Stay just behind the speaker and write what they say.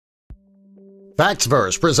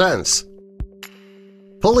Factsverse presents.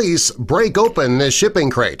 Police break open this shipping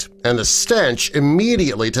crate, and the stench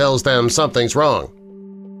immediately tells them something's wrong.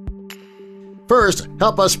 First,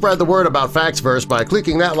 help us spread the word about Factsverse by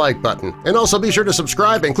clicking that like button, and also be sure to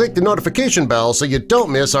subscribe and click the notification bell so you don't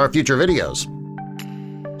miss our future videos.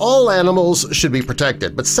 All animals should be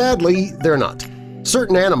protected, but sadly they're not.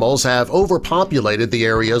 Certain animals have overpopulated the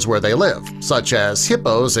areas where they live, such as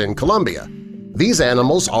hippos in Colombia. These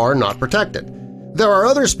animals are not protected. There are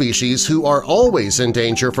other species who are always in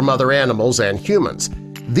danger from other animals and humans.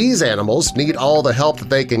 These animals need all the help that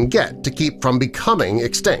they can get to keep from becoming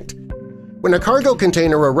extinct. When a cargo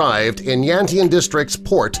container arrived in Yantian District's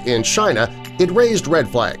port in China, it raised red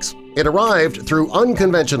flags. It arrived through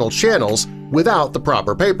unconventional channels without the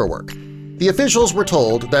proper paperwork. The officials were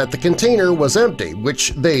told that the container was empty,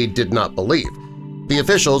 which they did not believe. The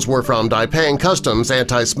officials were from Dapeng Customs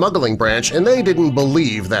Anti-Smuggling Branch, and they didn't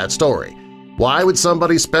believe that story. Why would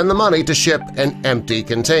somebody spend the money to ship an empty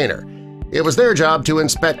container? It was their job to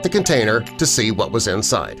inspect the container to see what was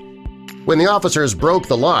inside. When the officers broke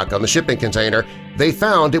the lock on the shipping container, they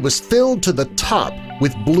found it was filled to the top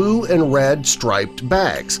with blue and red striped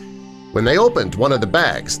bags. When they opened one of the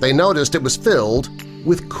bags, they noticed it was filled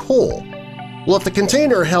with coal. Well, if the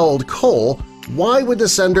container held coal, why would the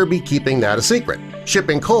sender be keeping that a secret?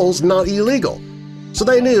 Shipping coal's not illegal. So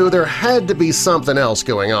they knew there had to be something else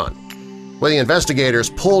going on. When the investigators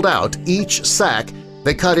pulled out each sack,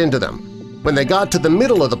 they cut into them. When they got to the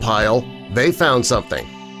middle of the pile, they found something,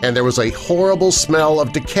 and there was a horrible smell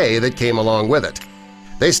of decay that came along with it.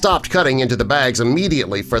 They stopped cutting into the bags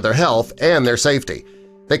immediately for their health and their safety.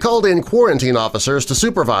 They called in quarantine officers to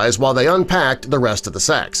supervise while they unpacked the rest of the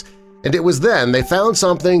sacks, and it was then they found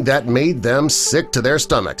something that made them sick to their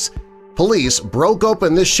stomachs. Police broke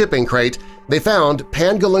open this shipping crate. They found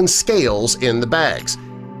pangolin scales in the bags.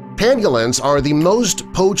 Pangolins are the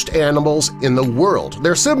most poached animals in the world.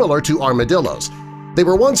 They're similar to armadillos. They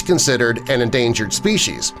were once considered an endangered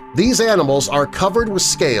species. These animals are covered with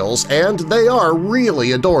scales, and they are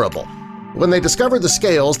really adorable. When they discovered the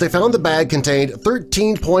scales, they found the bag contained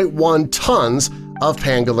 13.1 tons of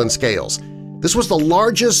pangolin scales. This was the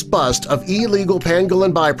largest bust of illegal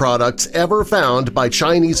pangolin byproducts ever found by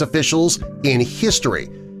Chinese officials in history.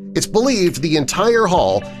 It's believed the entire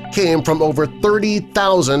haul came from over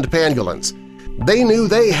 30,000 pangolins. They knew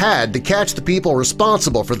they had to catch the people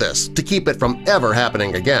responsible for this to keep it from ever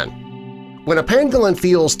happening again. When a pangolin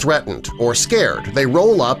feels threatened or scared, they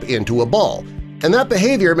roll up into a ball, and that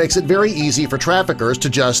behavior makes it very easy for traffickers to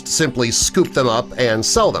just simply scoop them up and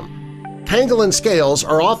sell them. Pangolin scales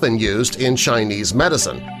are often used in Chinese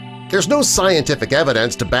medicine. There's no scientific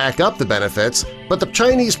evidence to back up the benefits, but the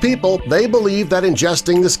Chinese people, they believe that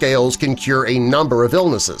ingesting the scales can cure a number of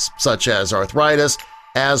illnesses, such as arthritis,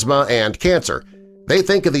 asthma, and cancer. They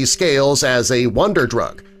think of these scales as a wonder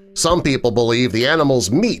drug. Some people believe the animal's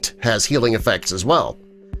meat has healing effects as well.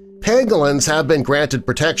 Pangolins have been granted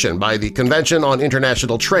protection by the Convention on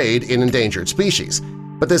International Trade in Endangered Species,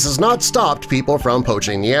 but this has not stopped people from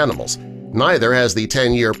poaching the animals. Neither has the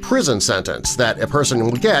 10-year prison sentence that a person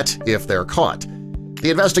will get if they're caught. The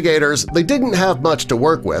investigators, they didn't have much to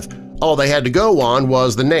work with. All they had to go on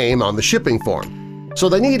was the name on the shipping form. So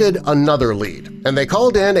they needed another lead, and they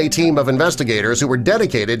called in a team of investigators who were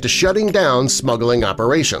dedicated to shutting down smuggling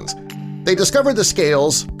operations. They discovered the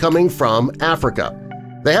scales coming from Africa.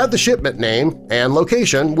 They had the shipment name and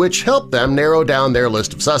location, which helped them narrow down their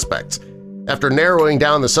list of suspects. After narrowing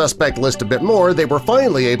down the suspect list a bit more, they were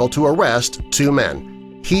finally able to arrest two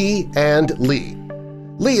men, he and Lee.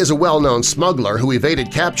 Lee is a well-known smuggler who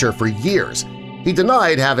evaded capture for years. He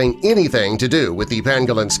denied having anything to do with the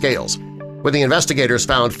pangolin scales. When the investigators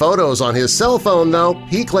found photos on his cell phone, though,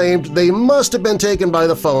 he claimed they must have been taken by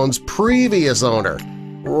the phone's previous owner.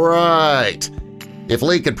 Right. If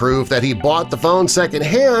Lee could prove that he bought the phone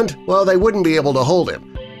secondhand, well, they wouldn't be able to hold him.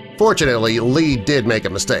 Fortunately, Lee did make a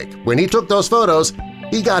mistake. When he took those photos,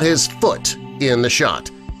 he got his foot in the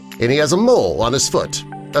shot, and he has a mole on his foot,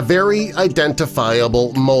 a very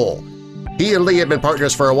identifiable mole. He and Lee had been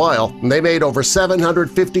partners for a while, and they made over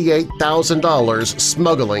 $758,000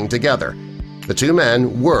 smuggling together. The two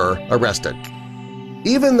men were arrested.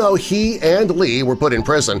 Even though he and Lee were put in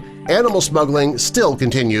prison, animal smuggling still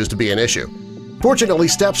continues to be an issue. Fortunately,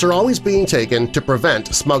 steps are always being taken to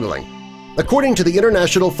prevent smuggling. According to the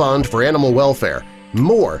International Fund for Animal Welfare,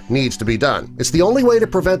 more needs to be done. It's the only way to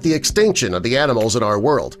prevent the extinction of the animals in our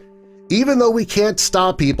world. Even though we can't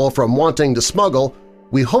stop people from wanting to smuggle,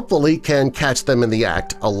 we hopefully can catch them in the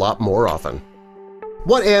act a lot more often.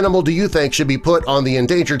 What animal do you think should be put on the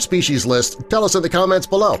endangered species list? Tell us in the comments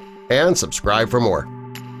below, and subscribe for more.